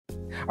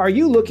Are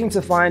you looking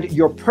to find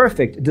your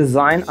perfect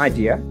design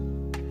idea?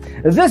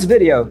 This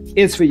video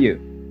is for you.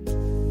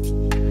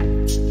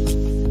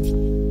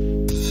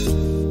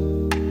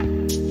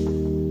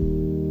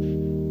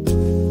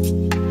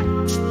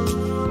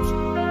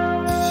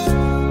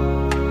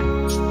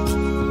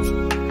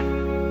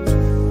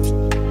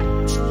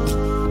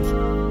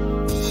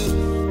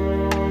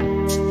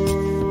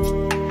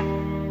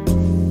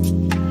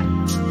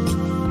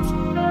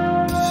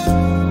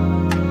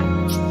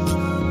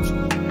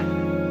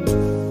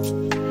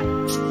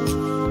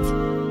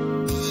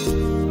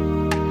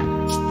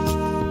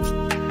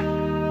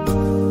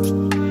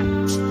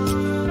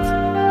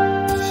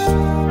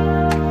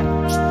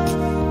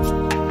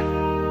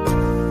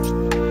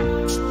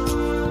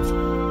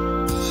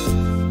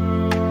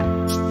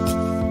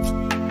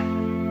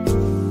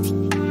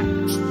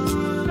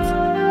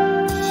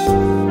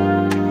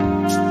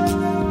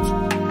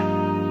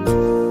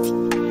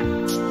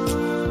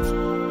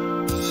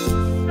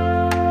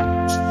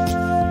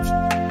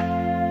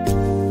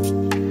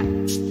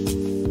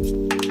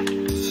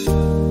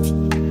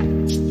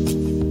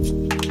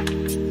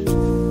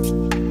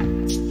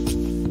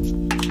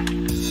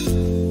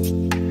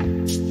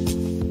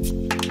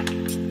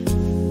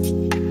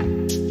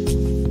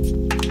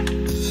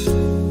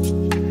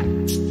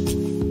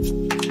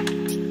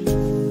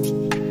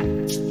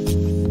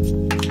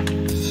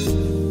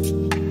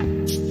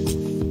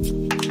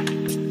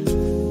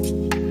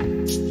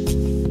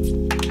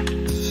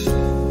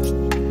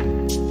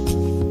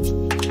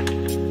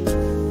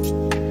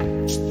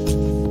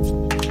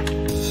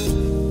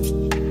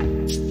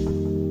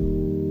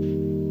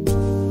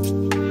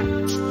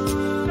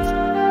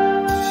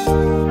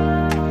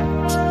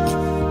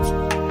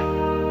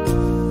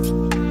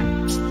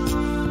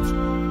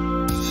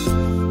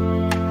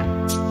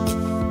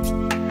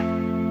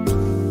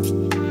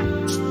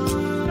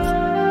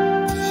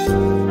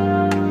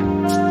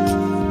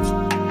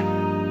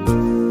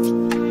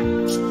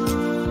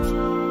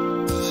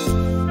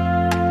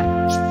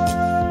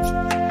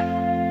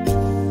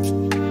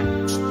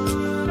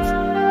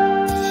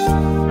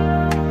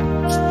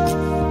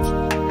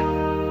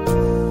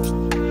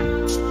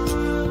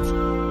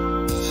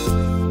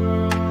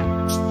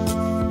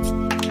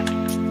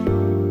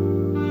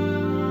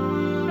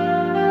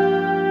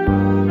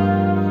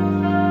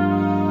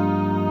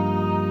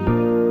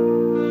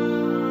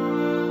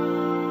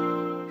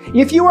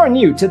 If you are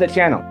new to the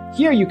channel,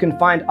 here you can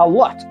find a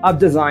lot of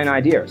design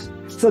ideas.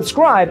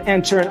 Subscribe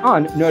and turn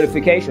on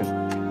notifications.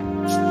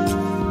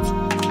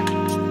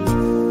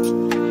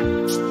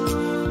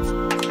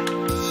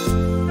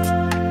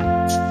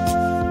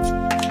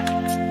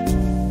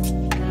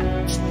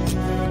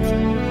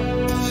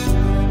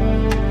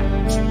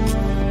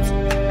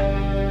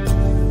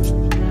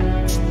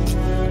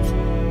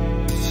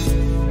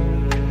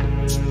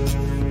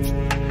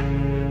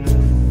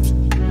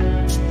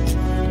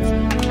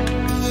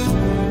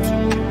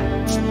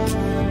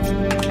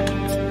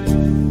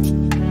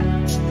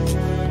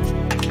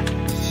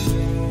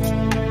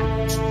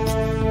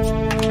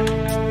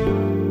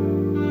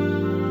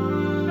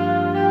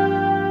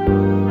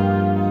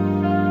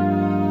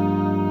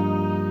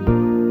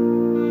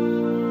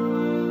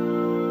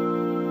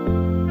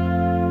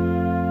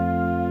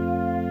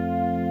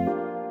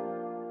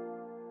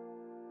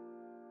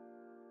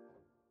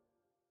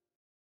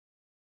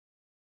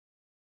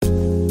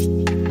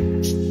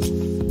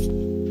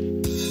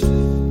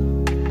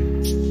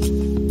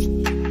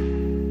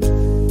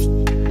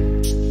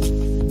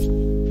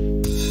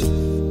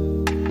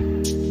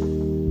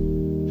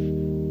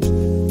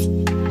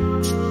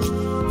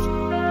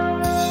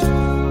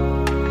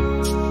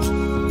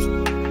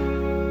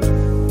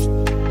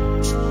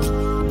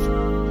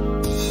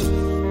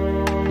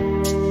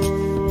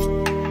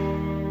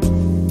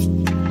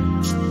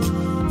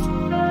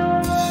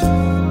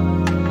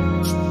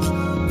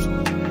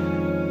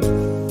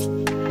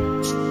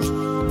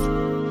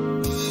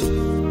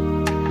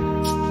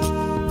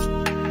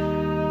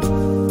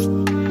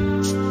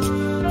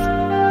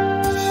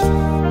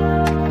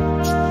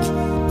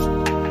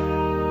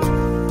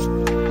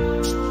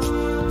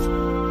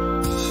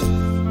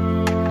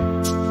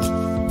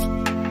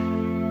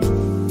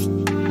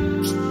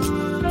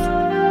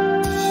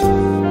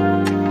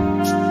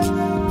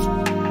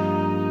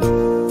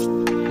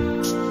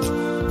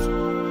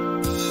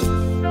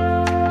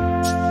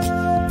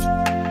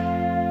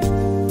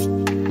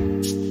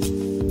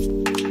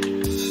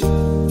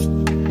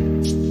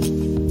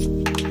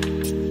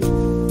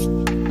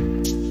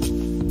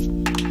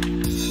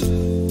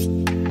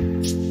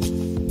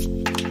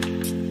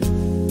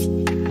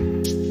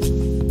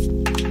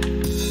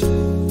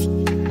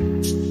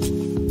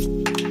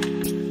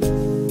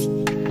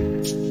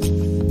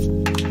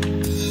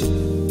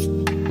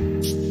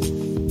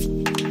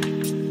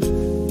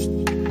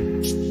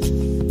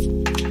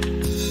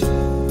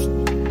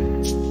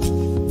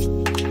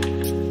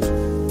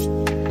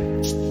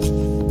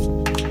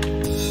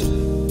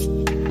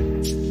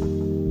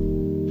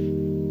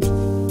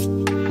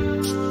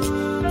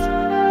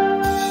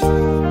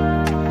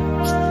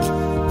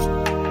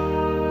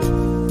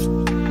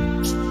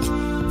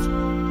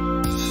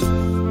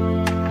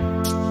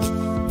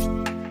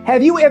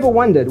 Have you ever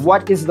wondered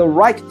what is the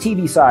right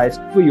TV size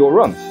for your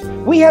room?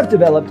 We have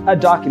developed a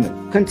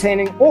document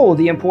containing all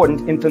the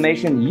important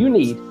information you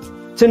need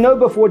to know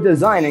before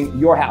designing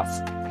your house.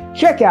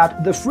 Check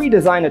out the free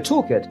designer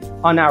toolkit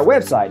on our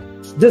website,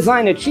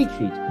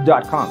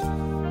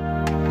 designercheatsheet.com.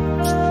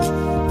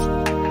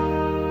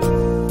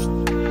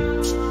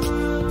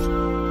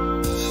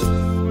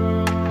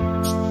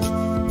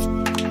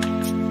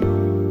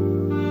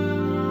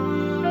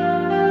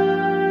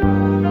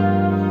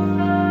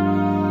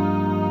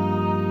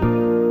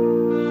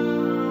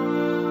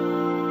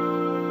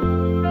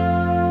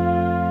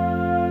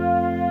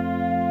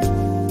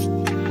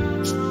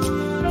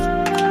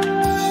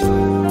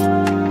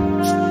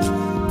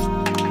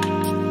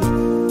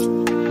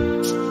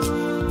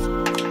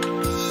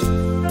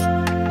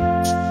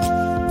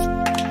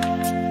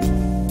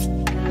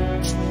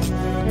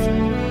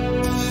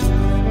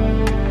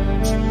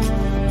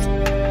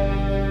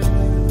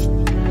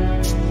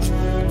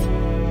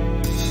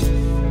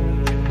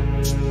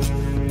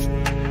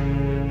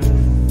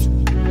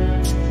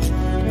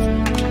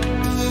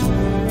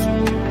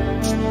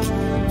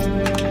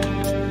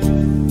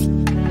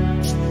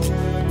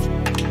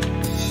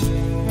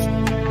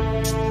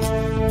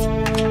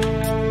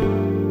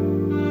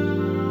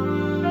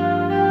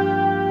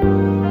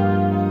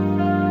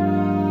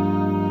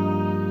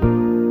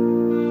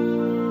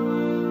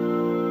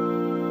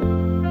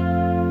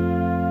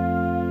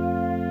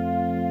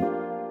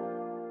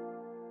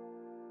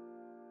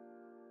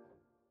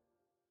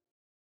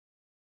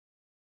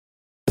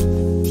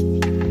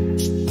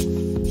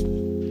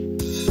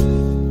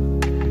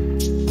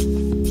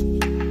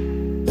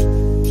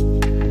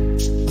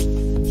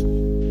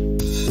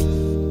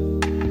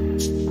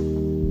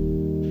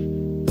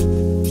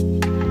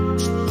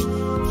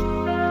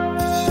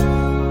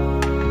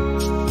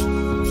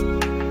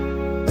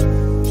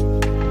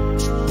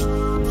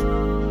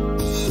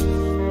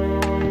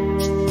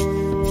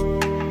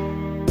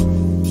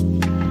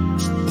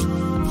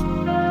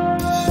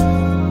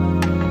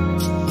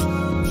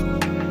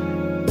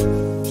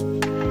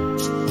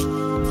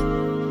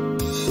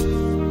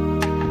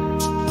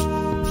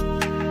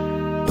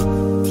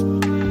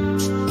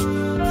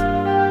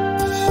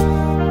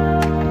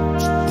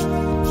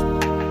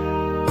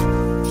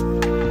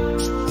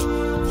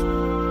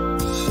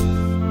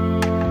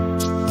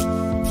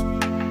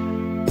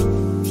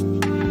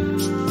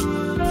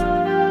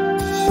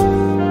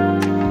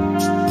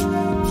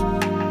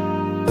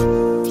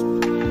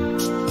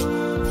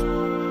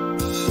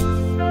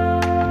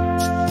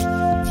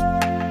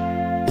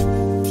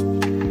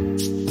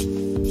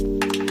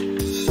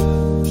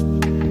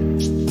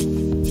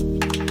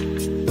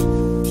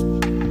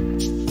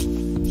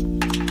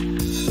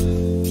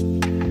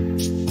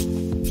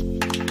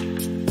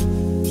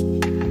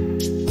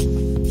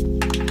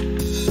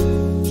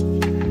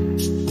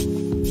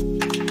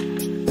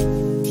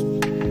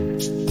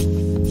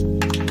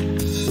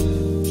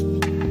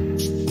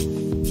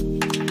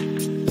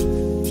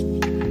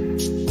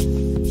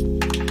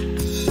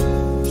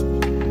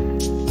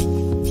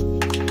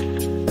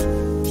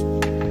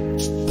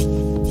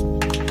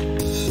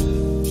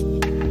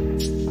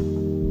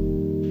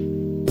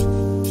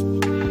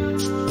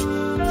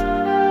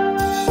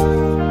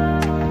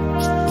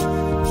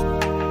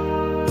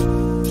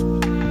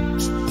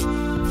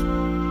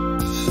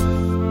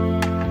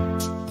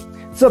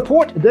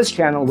 Support this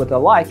channel with a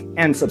like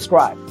and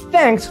subscribe.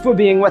 Thanks for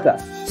being with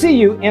us. See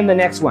you in the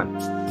next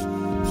one.